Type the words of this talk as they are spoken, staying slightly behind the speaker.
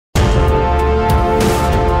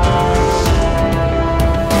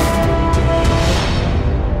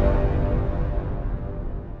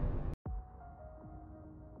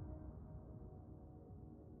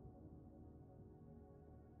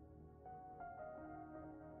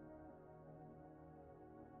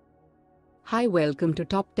Hi, welcome to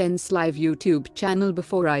Top10slive YouTube channel.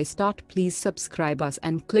 Before I start, please subscribe us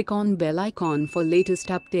and click on bell icon for latest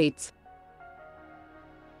updates.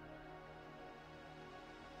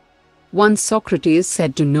 Once Socrates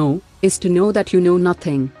said to know is to know that you know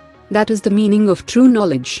nothing. That is the meaning of true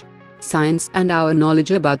knowledge. Science and our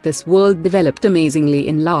knowledge about this world developed amazingly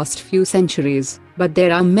in last few centuries, but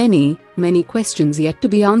there are many questions yet to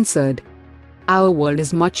be answered. Our world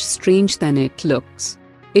is much strange than it looks.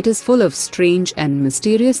 It is full of strange and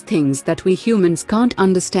mysterious things that we humans can't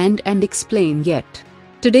understand and explain yet.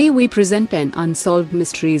 Today we present 10 unsolved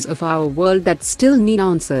mysteries of our world that still need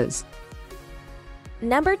answers.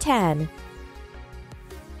 Number 10.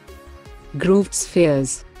 Grooved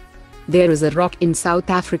spheres. There is a rock in South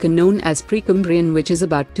Africa known as Precambrian which is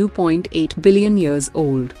about 2.8 billion years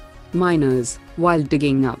old. Miners, while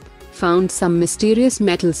digging up, found some mysterious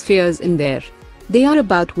metal spheres in there. They are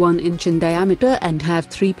about 1 inch in diameter and have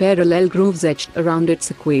 3 parallel grooves etched around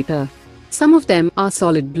its equator. Some of them are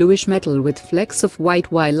solid bluish metal with flecks of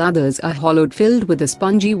white while others are hollowed filled with a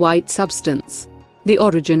spongy white substance. The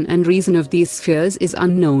origin and reason of these spheres is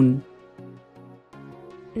unknown.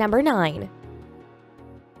 Number 9.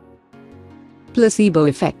 Placebo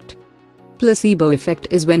effect. Placebo effect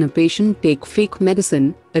is when a patient take fake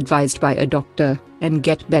medicine, advised by a doctor, and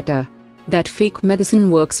get better. That fake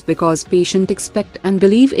medicine works because patient expect and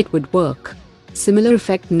believe it would work. Similar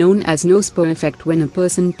effect known as nocebo effect when a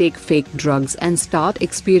person take fake drugs and start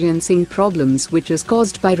experiencing problems which is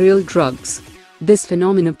caused by real drugs. This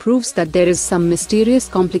phenomena proves that there is some mysterious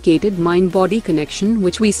complicated mind-body connection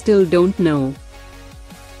which we still don't know.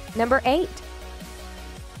 Number 8.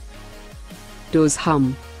 Taos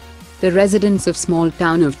hum. The residents of small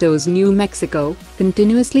town of Taos, New Mexico,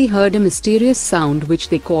 continuously heard a mysterious sound which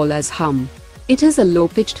they call as hum. It is a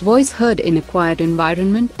low-pitched voice heard in a quiet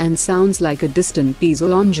environment and sounds like a distant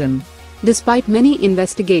diesel engine. Despite many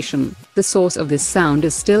investigation, the source of this sound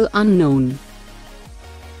is still unknown.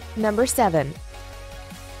 Number 7.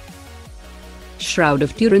 Shroud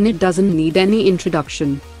of Turin. It doesn't need any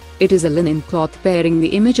introduction. It is a linen cloth bearing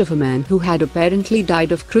the image of a man who had apparently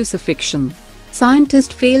died of crucifixion.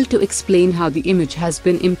 Scientists failed to explain how the image has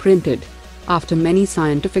been imprinted. After many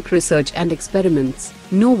scientific research and experiments,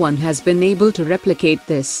 no one has been able to replicate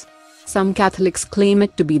this. Some Catholics claim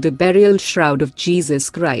it to be the burial shroud of Jesus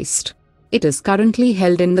Christ. It is currently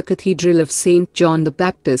held in the Cathedral of St. John the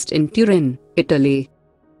Baptist in Turin, Italy.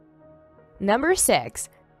 Number 6.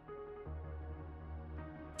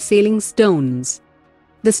 Sailing stones.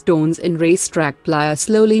 The stones in racetrack playa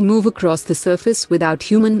slowly move across the surface without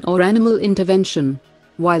human or animal intervention.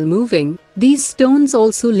 While moving, these stones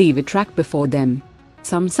also leave a track before them.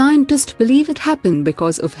 Some scientists believe it happened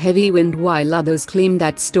because of heavy wind while others claim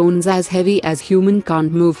that stones as heavy as human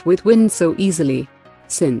can't move with wind so easily.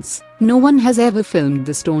 Since no one has ever filmed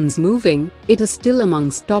the stones moving, it is still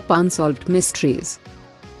amongst top unsolved mysteries.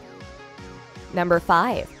 Number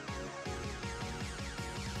 5.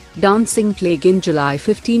 Dancing plague. In July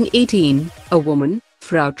 1518, a woman,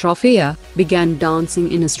 Frau Trophea, began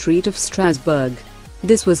dancing in a street of Strasbourg.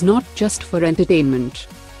 This was not just for entertainment.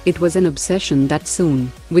 It was an obsession that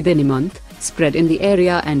soon, within a month, spread in the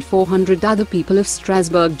area and 400 other people of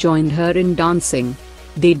Strasbourg joined her in dancing.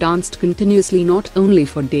 They danced continuously not only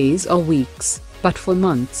for days or weeks, but for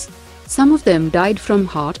months. Some of them died from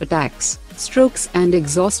heart attacks, strokes and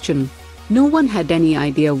exhaustion. No one had any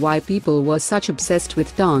idea why people were such obsessed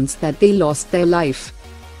with dance that they lost their life.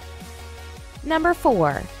 Number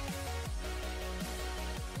 4.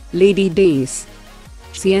 Lady Dais.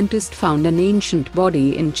 Scientists found an ancient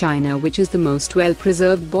body in China which is the most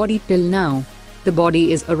well-preserved body till now. The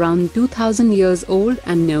body is around 2000 years old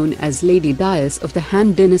and known as Lady Dais of the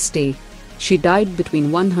Han Dynasty. She died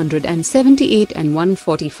between 178 and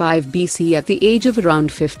 145 BC at the age of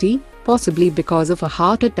around 50, possibly because of a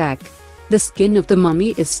heart attack. The skin of the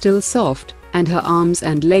mummy is still soft, and her arms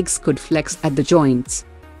and legs could flex at the joints.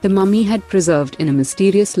 The mummy had preserved in a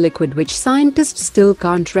mysterious liquid which scientists still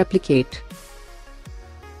can't replicate.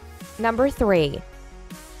 Number 3.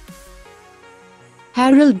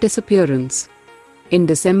 Harold disappearance. In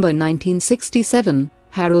December 1967,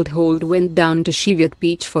 Harold Holt went down to Cheviot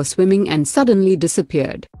Beach for swimming and suddenly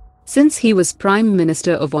disappeared. Since he was Prime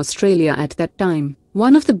Minister of Australia at that time,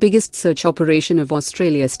 one of the biggest search operations of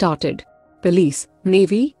Australia started. Police,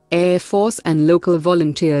 Navy, Air Force and local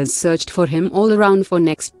volunteers searched for him all around for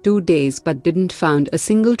next 2 days but didn't find a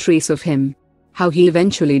single trace of him. How he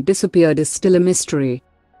eventually disappeared is still a mystery.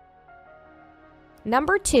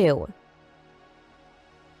 Number 2.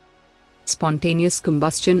 Spontaneous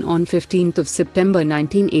combustion. On 15th of September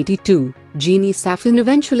 1982, Jeannie Safin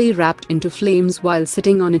eventually wrapped into flames while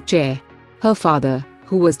sitting on a chair. Her father,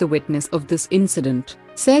 who was the witness of this incident,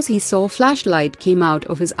 says he saw flashlight came out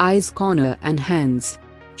of his eyes corner and hands.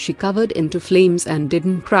 She covered into flames and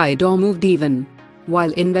didn't cry or moved even.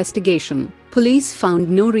 While investigation, police found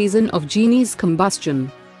no reason of Jeannie's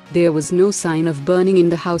combustion. There was no sign of burning in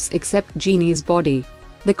the house except Jeannie's body.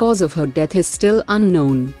 The cause of her death is still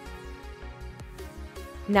unknown.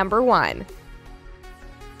 Number 1.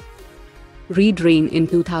 Read rain in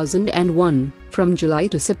 2001. From July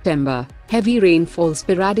to September, heavy rain falls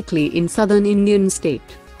sporadically in southern Indian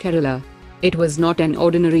state, Kerala. It was not an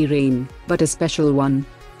ordinary rain, but a special one.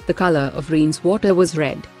 The color of rain's water was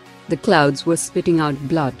red. The clouds were spitting out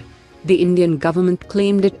blood. The Indian government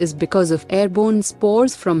claimed it is because of airborne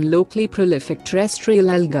spores from locally prolific terrestrial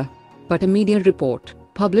algae. But a media report,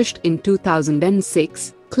 published in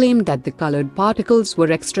 2006, claimed that the colored particles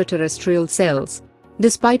were extraterrestrial cells.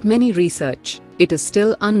 Despite many research, it is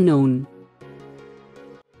still unknown.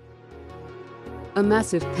 A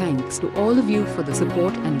massive thanks to all of you for the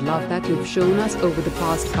support and love that you've shown us over the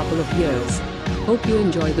past couple of years. Hope you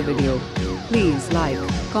enjoyed the video. Please like,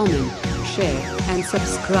 comment, share, and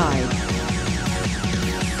subscribe.